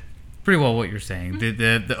that pretty well what you're saying,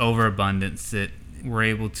 the overabundance that we're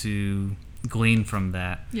able to glean from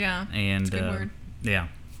that. Yeah, and that's a good word. Yeah.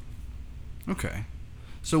 Okay.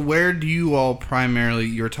 So where do you all primarily,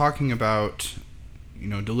 you're talking about,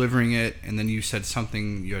 delivering it, and then you said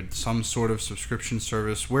you had some sort of subscription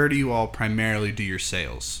service. Where do you all primarily do your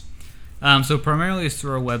sales? So primarily it's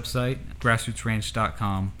through our website,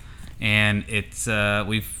 grassrootsranch.com, and it's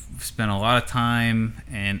we've spent a lot of time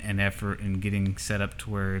and effort in getting set up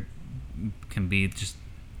to where it can be just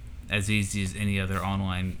as easy as any other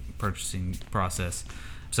online purchasing process.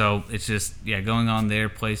 So it's just going on there,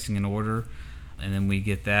 placing an order, and then we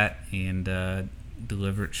get that and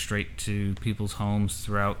deliver it straight to people's homes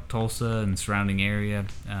throughout Tulsa and surrounding area,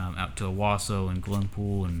 out to Owasso and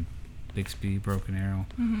Glenpool and Bixby, Broken Arrow.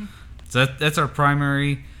 Mm-hmm. So that's our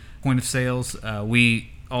primary point of sales. We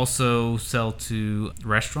also sell to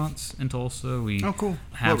restaurants in Tulsa. We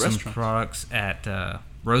have some products at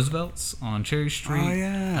Roosevelt's on Cherry Street. Oh,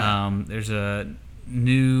 yeah. There's a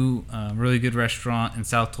new, really good restaurant in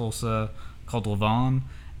South Tulsa called Levan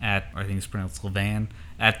I think it's pronounced Levan,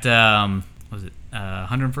 at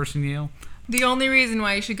 101st and Yale. The only reason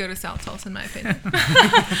why you should go to South Tulsa, in my opinion.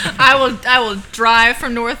 I will drive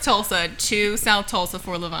from North Tulsa to South Tulsa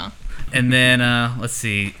for Levan. And then, let's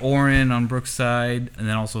see, Oren on Brookside, and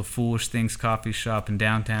then also Foolish Things Coffee Shop in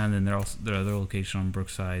downtown, and their other location on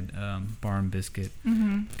Brookside, Bar and Biscuit,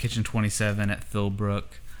 Kitchen 27 at Philbrook.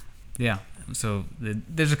 Yeah, so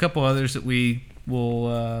there's a couple others that we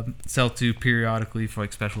will sell to periodically for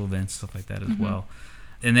like special events, stuff like that as well.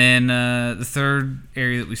 And then the third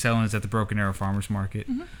area that we sell in is at the Broken Arrow Farmers Market.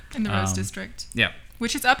 In the Rose District. Yeah.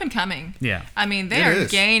 Which is up and coming. Yeah. I mean, they are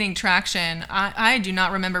gaining traction. I do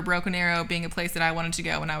not remember Broken Arrow being a place that I wanted to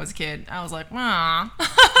go when I was a kid. I was like, ah.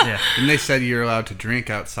 Yeah. And they said you're allowed to drink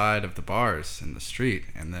outside of the bars in the street,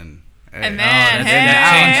 and then... Hey. And then,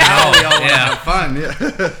 Have fun.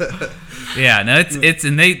 Yeah. Yeah, no, it's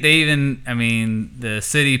and they even, I mean, the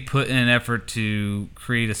city put in an effort to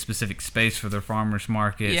create a specific space for their farmers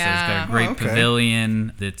market. Yeah. So it's got a great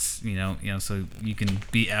pavilion that's, you know, so you can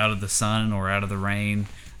be out of the sun or out of the rain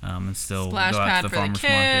and still Splash go out pad to the for the farmers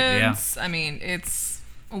market. Yeah. kids. I mean,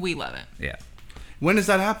 we love it. Yeah. When does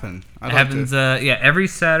that happen? It happens every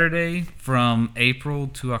Saturday from April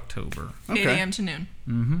to October. 8 a.m. to noon.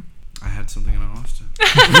 Mm-hmm. I had something in Austin.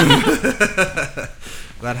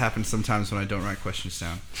 That happens sometimes when I don't write questions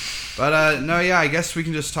down. But no, yeah, I guess we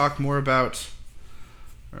can just talk more about.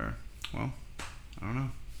 I don't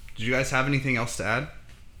know. Did you guys have anything else to add?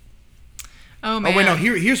 Oh man. Oh wait, no.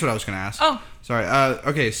 Here's what I was going to ask. Oh. Sorry.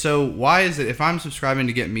 Okay, so why is it if I'm subscribing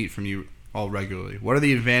to get meat from you all regularly, what are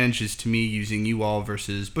the advantages to me using you all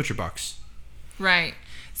versus ButcherBox? Right.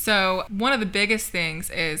 So one of the biggest things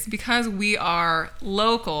is because we are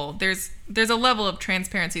local, there's a level of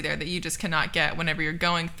transparency there that you just cannot get whenever you're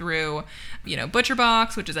going through,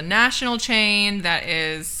 ButcherBox, which is a national chain that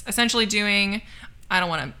is essentially doing, I don't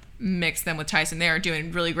want to mix them with Tyson. They are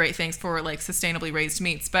doing really great things for like sustainably raised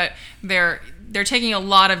meats, but they're taking a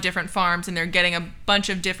lot of different farms and they're getting a bunch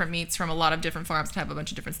of different meats from a lot of different farms that have a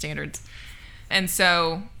bunch of different standards. And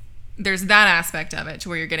so there's that aspect of it to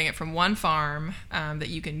where you're getting it from one farm that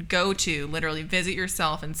you can go to, literally visit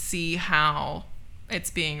yourself and see how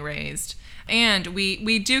it's being raised. And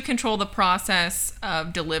we do control the process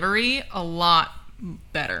of delivery a lot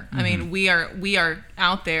better. Mm-hmm. I mean, we are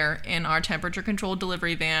out there in our temperature controlled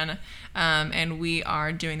delivery van, and we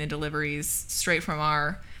are doing the deliveries straight from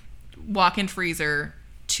our walk-in freezer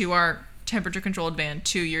to our temperature controlled van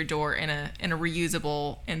to your door in a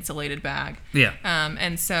reusable insulated bag. Yeah.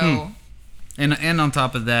 And so and on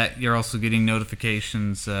top of that, you're also getting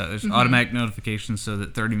notifications. There's automatic notifications so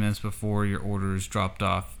that 30 minutes before your order is dropped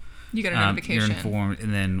off, you get a notification. You're informed,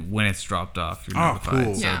 and then when it's dropped off, you're notified.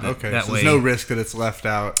 Cool. So Yeah. Okay. That So way, there's no risk that it's left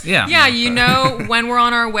out. Yeah. Yeah, when we're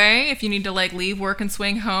on our way, if you need to like leave work and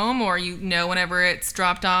swing home, or whenever it's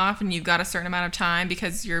dropped off and you've got a certain amount of time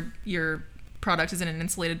because your product is in an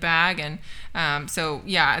insulated bag. And so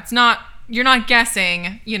yeah, it's not, you're not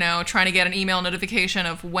guessing, trying to get an email notification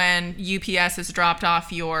of when UPS has dropped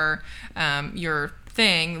off your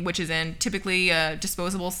thing, which is in typically a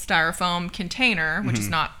disposable styrofoam container, which is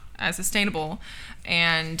not as sustainable.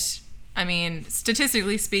 And I mean,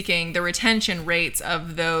 statistically speaking, the retention rates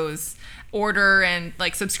of those order and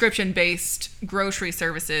like subscription based grocery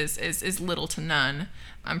services is little to none.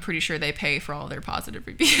 I'm pretty sure they pay for all their positive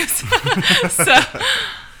reviews. So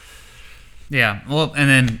yeah. Well, and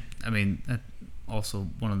then I mean, also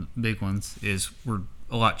one of the big ones is we're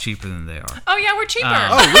a lot cheaper than they are. Oh yeah, we're cheaper.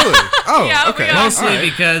 Oh really? Oh Yeah, okay. we are. Mostly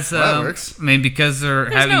because Well, that works. I mean, because they're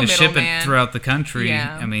There's having no to ship middleman. it throughout the country.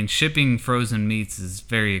 Yeah. I mean, shipping frozen meats is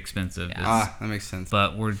very expensive. Yeah. That makes sense.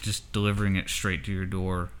 But we're just delivering it straight to your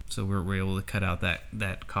door, so we're able to cut out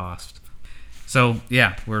that cost. So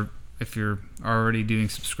yeah, if you're already doing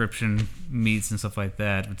subscription meats and stuff like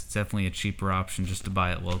that, it's definitely a cheaper option just to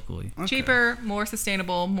buy it locally. Okay. Cheaper, more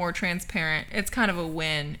sustainable, more transparent. It's kind of a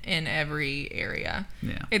win in every area.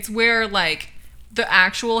 Yeah. It's where like the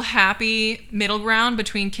actual happy middle ground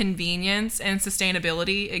between convenience and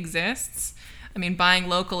sustainability exists. I mean, buying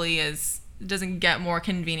locally doesn't get more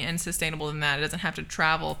convenient and sustainable than that. It doesn't have to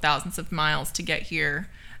travel thousands of miles to get here.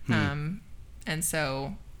 And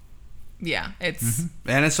so yeah, it's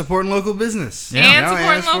And it's supporting local business. and No,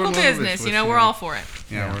 supporting it's local business. which, We're all for it.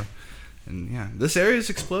 Yeah. This area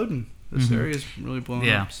is exploding. This area is really blowing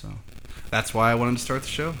Yeah. up. So that's why I wanted to start the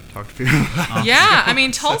show. Talk to people about Yeah, I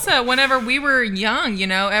mean Tulsa. Whenever we were young,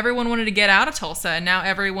 everyone wanted to get out of Tulsa, and now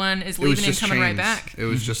everyone is It was leaving and just coming right chains. back. It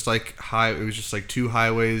was just like It was just like two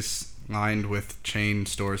highways lined with chain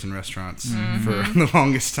stores and restaurants for the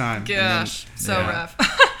longest time. And then- Gosh, so yeah. rough.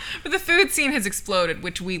 But the food scene has exploded,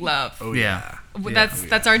 which we love. Oh Yeah.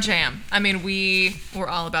 That's our jam. I mean, we're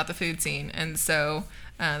all about the food scene, and so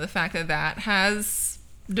the fact that has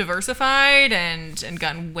diversified and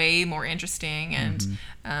gotten way more interesting and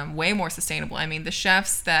way more sustainable. I mean, the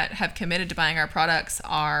chefs that have committed to buying our products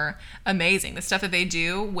are amazing. The stuff that they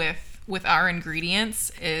do with our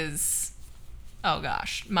ingredients is, oh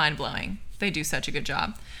gosh, mind blowing. They do such a good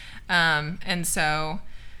job, and so.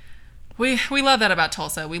 We love that about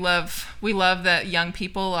Tulsa. We love that young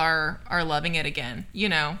people are loving it again.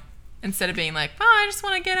 Instead of being like, I just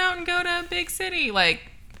want to get out and go to a big city.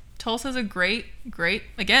 Like, Tulsa's a great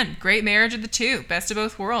marriage of the two, best of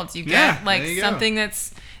both worlds. You get there you go. something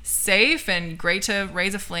that's safe and great to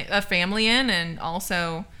raise a family in, and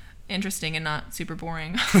also interesting and not super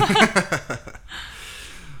boring.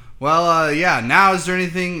 Well, now is there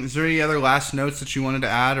any other last notes that you wanted to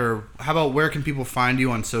add, or how about where can people find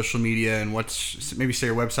you on social media, and maybe say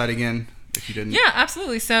your website again? if you didn't. Yeah,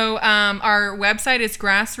 absolutely. So our website is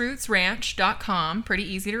grassrootsranch.com. Pretty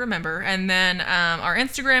easy to remember. And then our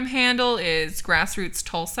Instagram handle is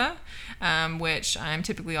grassrootstulsa, which I'm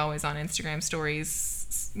typically always on Instagram stories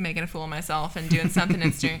making a fool of myself and doing something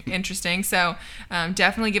interesting. So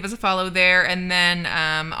definitely give us a follow there. And then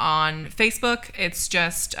on Facebook, it's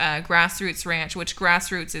just Grassroots Ranch, which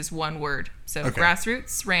grassroots is one word. So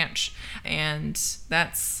Grassroots Ranch. And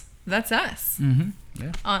that's us. Mm-hmm.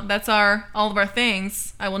 Yeah. That's all of our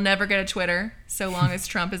things. I will never get a Twitter so long as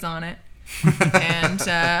Trump is on it. And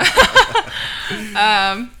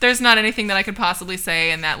there's not anything that I could possibly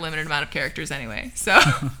say in that limited amount of characters anyway. So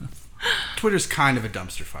Twitter's kind of a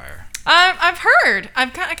dumpster fire. I've heard. I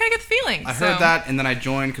kind of get the feeling. I heard that, and then I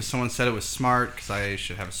joined because someone said it was smart because I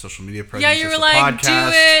should have a social media presence. Yeah, you were like, do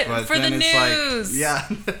it for the news. Yeah.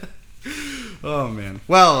 Oh man.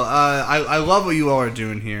 Well, I love what you all are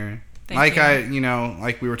doing here. Like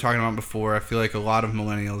we were talking about before, I feel like a lot of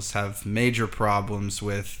millennials have major problems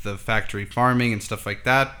with the factory farming and stuff like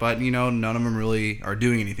that, but none of them really are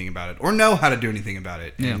doing anything about it or know how to do anything about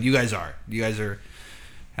it. And you guys are. You guys are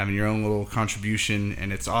having your own little contribution,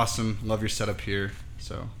 and it's awesome. Love your setup here.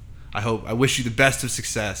 So I wish you the best of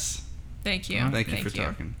success. Thank you. Thank you for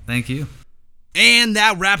talking. Thank you. And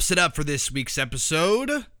that wraps it up for this week's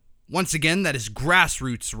episode. Once again, that is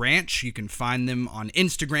Grassroots Ranch. You can find them on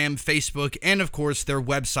Instagram, Facebook, and of course their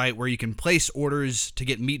website where you can place orders to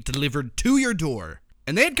get meat delivered to your door.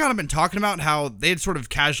 And they had kind of been talking about how they had sort of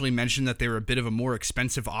casually mentioned that they were a bit of a more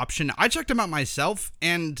expensive option. I checked them out myself,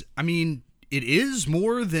 and I mean, it is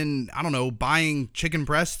more than, buying chicken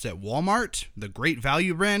breasts at Walmart, the Great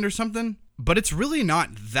Value brand or something. But it's really not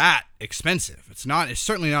that expensive. It's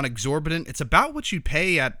certainly not exorbitant. It's about what you'd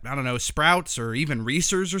pay at, Sprouts or even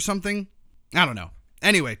Reese's or something. I don't know.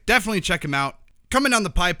 Anyway, definitely check them out. Coming down the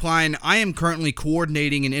pipeline, I am currently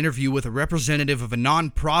coordinating an interview with a representative of a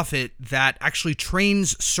nonprofit that actually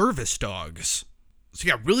trains service dogs. So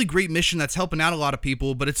yeah, really great mission that's helping out a lot of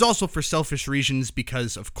people, but it's also for selfish reasons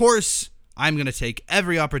because, of course, I'm going to take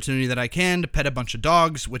every opportunity that I can to pet a bunch of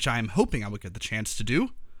dogs, which I'm hoping I will get the chance to do.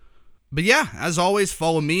 But yeah, as always,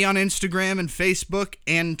 follow me on Instagram and Facebook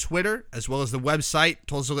and Twitter, as well as the website,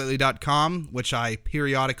 tulsalately.com, which I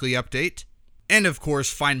periodically update. And of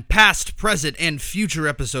course, find past, present, and future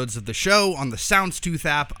episodes of the show on the Soundstooth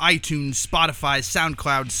app, iTunes, Spotify,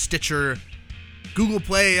 SoundCloud, Stitcher, Google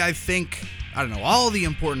Play, I think. All the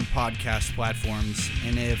important podcast platforms.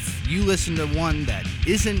 And if you listen to one that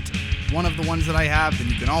isn't one of the ones that I have, then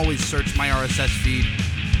you can always search my RSS feed,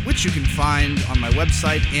 which you can find on my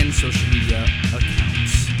website and social media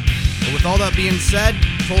accounts. But with all that being said,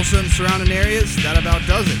 Tulsa and surrounding areas, that about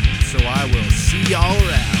does it. So I will see y'all